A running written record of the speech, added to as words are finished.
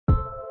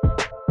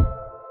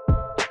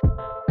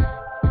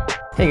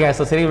Hey guys,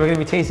 so today we're going to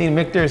be tasting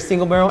Michter's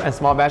Single Barrel and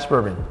Small Batch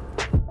Bourbon.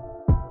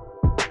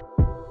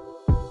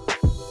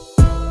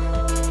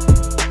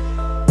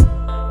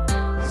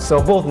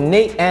 So both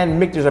Nate and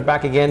Michter's are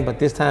back again, but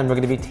this time we're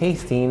going to be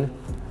tasting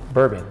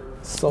bourbon.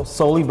 So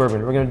solely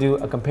bourbon. We're going to do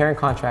a compare and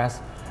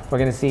contrast. We're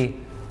going to see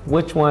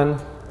which one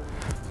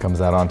comes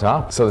out on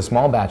top. So the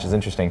small batch is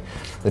interesting.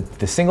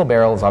 The single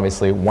barrel is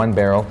obviously one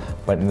barrel,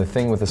 but the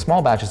thing with the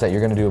small batch is that you're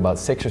going to do about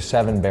 6 or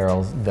 7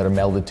 barrels that are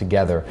melded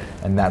together,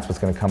 and that's what's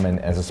going to come in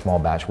as a small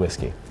batch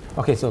whiskey.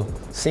 Okay, so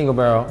single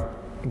barrel,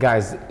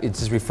 guys, it's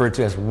just referred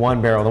to as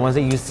one barrel. The ones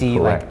that you see,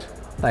 correct,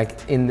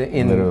 like in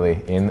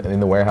literally in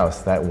the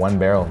warehouse, that one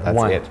barrel,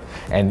 that's it.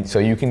 And so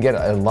you can get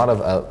a lot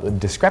of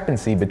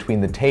discrepancy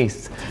between the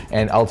tastes,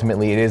 and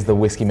ultimately it is the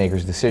whiskey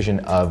maker's decision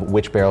of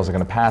which barrels are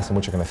going to pass and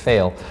which are going to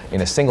fail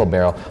in a single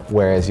barrel,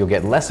 whereas you'll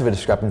get less of a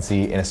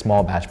discrepancy in a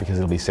small batch because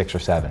it'll be 6 or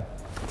 7.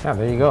 Yeah,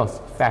 there you go.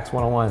 Facts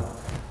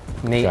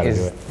 101. Nate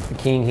is the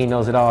king. He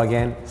knows it all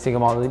again. Single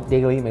Malt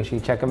Daily. Make sure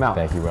you check him out.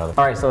 Thank you, brother.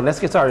 All right, so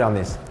let's get started on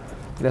this.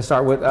 Let's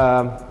start with,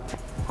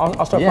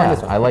 I'll start pouring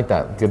this one. I like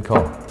that. Good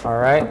call. All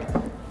right.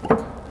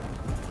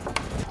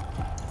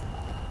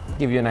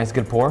 Give you a nice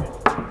good pour.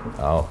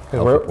 Oh,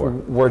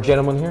 we're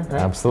gentlemen here,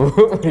 right?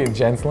 Absolutely,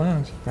 Gent's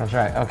Lounge. That's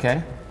right,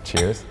 okay.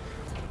 Cheers.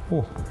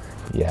 Ooh.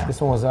 Yeah. This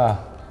one was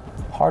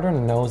harder on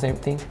the nose,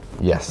 everything.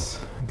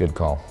 Yes, good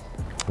call.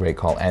 Great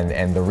call.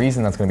 And the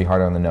reason that's going to be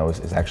harder on the nose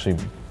is actually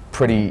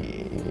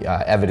pretty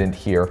evident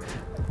here.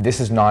 This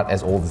is not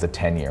as old as a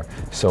 10-year.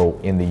 So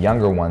in the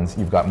younger ones,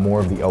 you've got more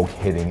of the oak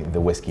hitting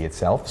the whiskey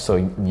itself. So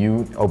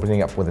you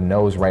opening up with a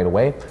nose right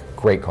away,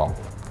 great call.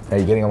 Are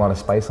you getting a lot of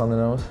spice on the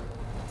nose?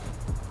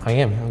 I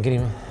am. I'm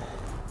getting,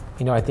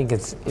 you know, I think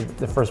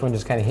the first one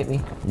just kind of hit me.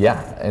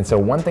 Yeah, and so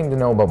one thing to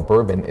know about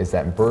bourbon is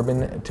that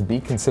bourbon, to be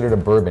considered a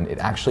bourbon, it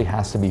actually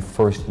has to be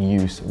first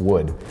use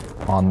wood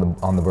on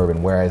the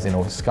bourbon, whereas in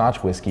a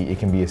Scotch whiskey, it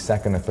can be a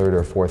second, a third,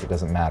 or a fourth, it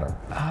doesn't matter.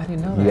 Oh, I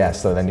didn't know that. Yeah,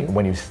 so then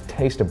when you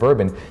taste a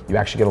bourbon, you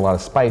actually get a lot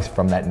of spice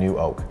from that new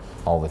oak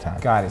all the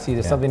time. Got it. See,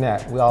 there's something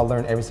that we all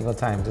learn every single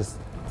time. Just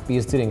be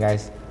a student,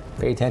 guys.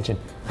 Pay attention.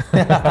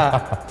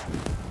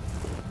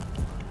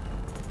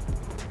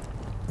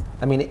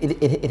 I mean,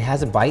 it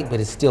has a bite,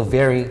 but it's still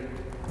very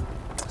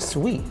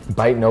sweet.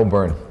 Bite, no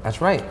burn. That's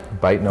right.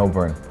 Bite, no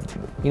burn.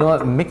 You know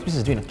what? Michter's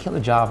is doing a killer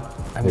job.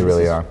 I mean, they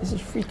really are. This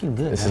is freaking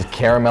good. This is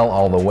caramel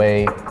all the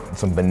way,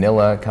 some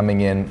vanilla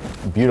coming in,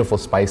 beautiful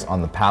spice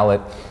on the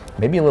palate,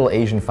 maybe a little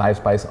Asian 5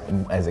 spice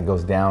as it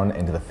goes down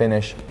into the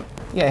finish.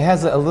 Yeah, it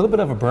has a little bit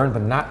of a burn,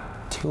 but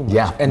not too much.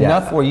 Yeah.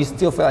 Enough where you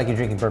still feel like you're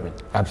drinking bourbon.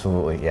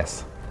 Absolutely,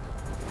 yes.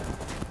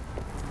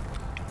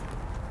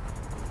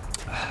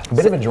 A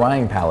bit of a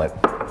drying palate.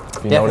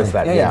 If you notice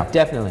that, yeah,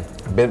 definitely.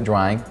 A bit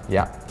drying,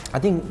 yeah. I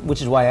think,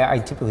 which is why I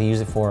typically use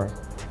it for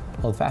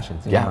old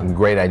fashions. Yeah,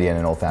 great idea in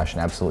an old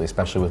fashioned, absolutely.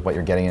 Especially with what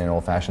you're getting in an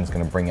old fashioned, it's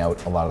going to bring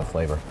out a lot of the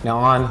flavor. Now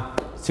on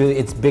to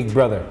its big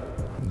brother.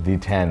 The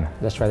 10.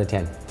 Let's try the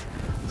 10.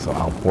 So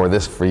I'll pour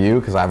this for you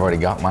because I've already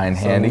got mine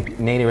handy.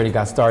 Nate already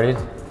got started.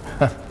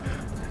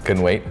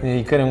 Couldn't wait.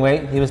 He couldn't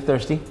wait. He was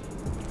thirsty.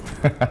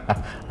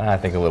 I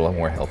think a little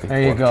more healthy. There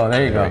you go.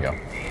 There you go. There we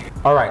go.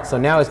 All right, so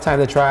now it's time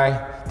to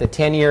try the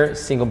 10-year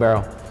single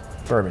barrel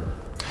bourbon.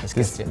 Let's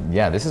get to it.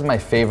 Yeah, this is my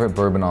favorite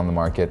bourbon on the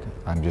market.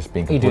 I'm just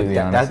being completely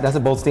honest. That's a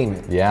bold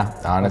statement. Yeah,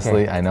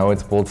 honestly, I know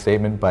it's a bold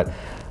statement, but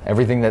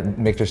everything that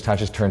Michter's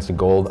touches turns to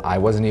gold. I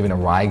wasn't even a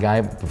rye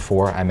guy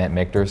before I met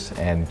Michter's,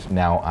 and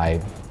now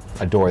I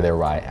adore their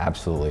rye,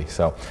 absolutely.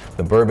 So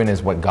the bourbon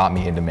is what got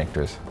me into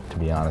Michter's, to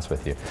be honest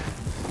with you.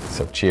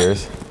 So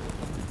cheers.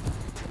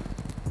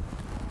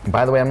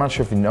 By the way, I'm not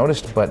sure if you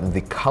noticed, but the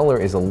color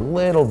is a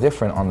little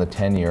different on the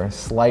 10-year,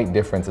 slight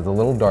difference. It's a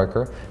little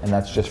darker, and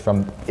that's just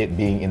from it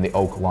being in the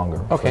oak longer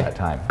for that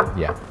time.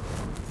 Yeah.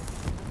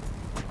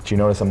 Do you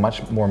notice a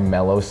much more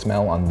mellow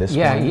smell on this one?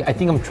 Yeah, I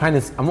think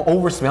I'm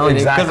over smelling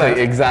it.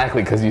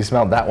 Exactly, because you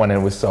smelled that one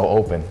and it was so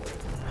open.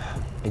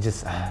 It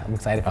just, I'm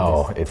excited for this.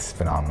 Oh, it's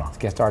phenomenal. Let's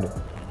get started.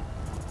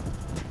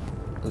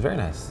 It was very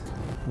nice.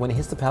 When it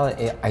hits the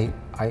palate,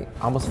 I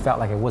almost felt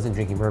like I wasn't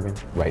drinking bourbon.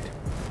 Right.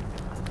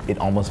 It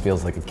almost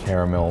feels like a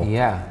caramel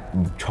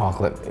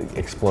chocolate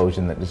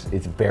explosion that just,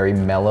 it's very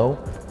mellow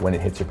when it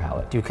hits your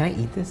palate. Dude, can I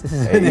eat this? You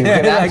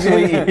can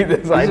actually eat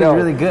this. I know.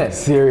 This is really good.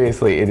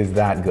 Seriously, it is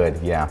that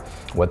good, yeah.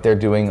 What they're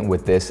doing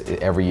with this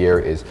every year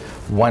is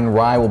one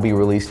rye will be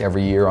released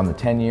every year on the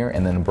 10-year,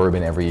 and then a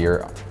bourbon every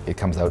year. It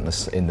comes out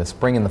in the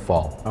spring and the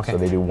fall. Okay. So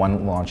they do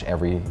one launch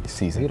every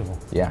season. Beautiful.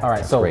 Yeah. All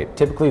right, so great.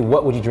 Typically,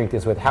 what would you drink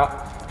this with?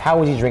 How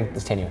would you drink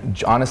this 10-year?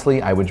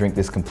 Honestly, I would drink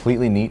this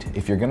completely neat.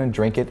 If you're gonna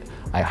drink it,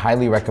 I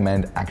highly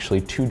recommend actually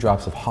 2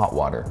 drops of hot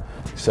water.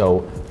 So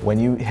when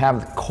you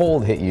have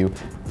cold hit you,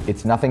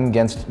 it's nothing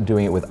against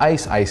doing it with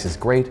ice. Ice is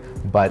great,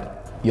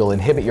 but you'll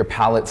inhibit your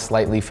palate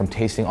slightly from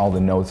tasting all the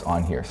notes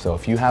on here. So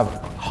if you have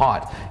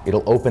hot,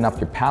 it'll open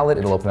up your palate,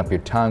 it'll open up your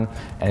tongue,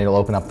 and it'll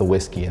open up the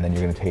whiskey, and then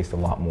you're gonna taste a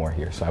lot more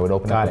here. So I would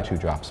open up with 2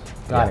 drops.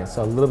 Got it.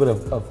 So a little bit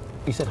of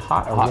you said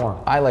hot or warm?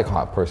 I like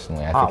hot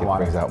personally. I think it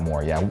brings out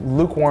more. Yeah,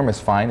 lukewarm is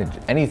fine.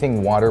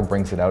 Anything water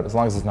brings it out as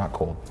long as it's not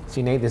cold.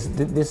 See, Nate,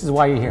 this is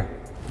why you're here.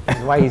 This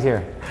is why he's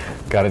here.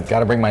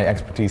 Gotta bring my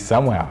expertise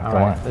somehow. All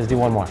Come right, on. let's do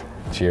one more.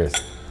 Cheers.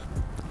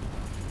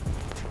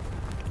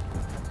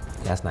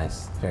 That's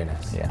nice. Very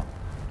nice. Yeah.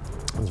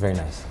 It's very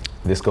nice.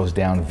 This goes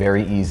down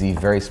very easy,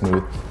 very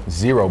smooth,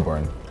 zero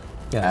burn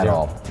at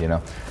all, you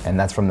know? And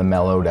that's from the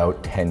mellowed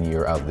out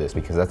 10-year of this,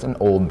 because that's an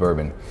old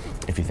bourbon.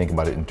 If you think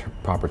about it in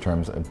proper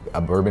terms, a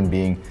bourbon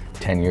being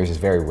 10 years is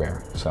very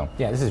rare, so.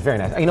 Yeah, this is very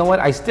nice. You know what,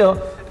 I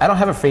don't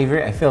have a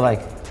favorite. I feel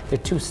like they're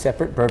two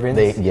separate bourbons.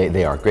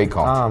 They are, great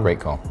call, great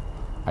call.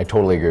 I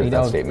totally agree with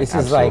that statement,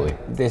 absolutely.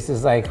 This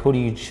is like, who do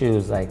you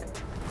choose? Like,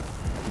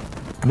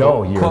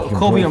 no,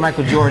 Kobe or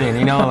Michael Jordan,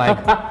 you know,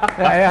 like,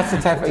 that's the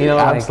type of, you know.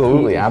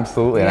 Absolutely, like,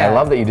 absolutely. And I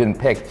love that you didn't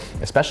pick,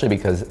 especially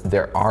because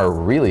there are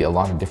really a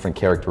lot of different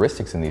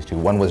characteristics in these two.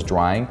 One was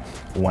drying,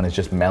 one is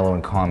just mellow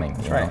and calming.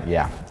 That's right.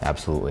 Yeah,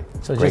 absolutely.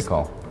 So great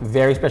call.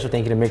 Very special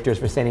thank you to Michter's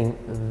for sending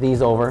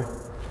these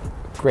over.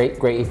 Great,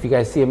 great. If you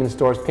guys see them in the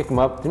stores, pick them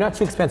up. They're not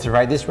too expensive,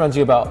 right? This runs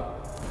you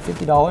about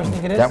 $50, I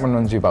think it is? That one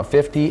runs you about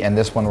 $50, and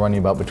this one runs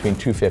you about between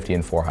 $250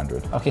 and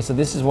 $400. Okay, so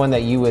this is one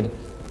that you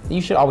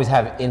should always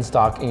have in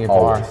stock in your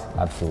Always, bar.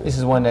 absolutely. This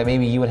is one that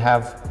maybe you would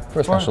have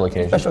for a special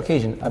occasion. Special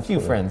occasion, a few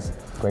friends.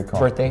 Great call.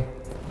 Birthday.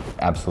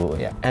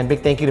 Absolutely. Yeah. And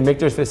big thank you to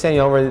Michter's for sending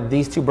over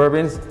these two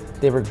bourbons.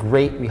 They were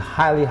great. We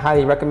highly,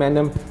 highly recommend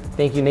them.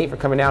 Thank you, Nate, for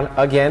coming down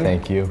again.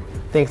 Thank you.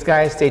 Thanks,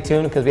 guys. Stay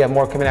tuned because we have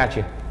more coming at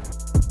you.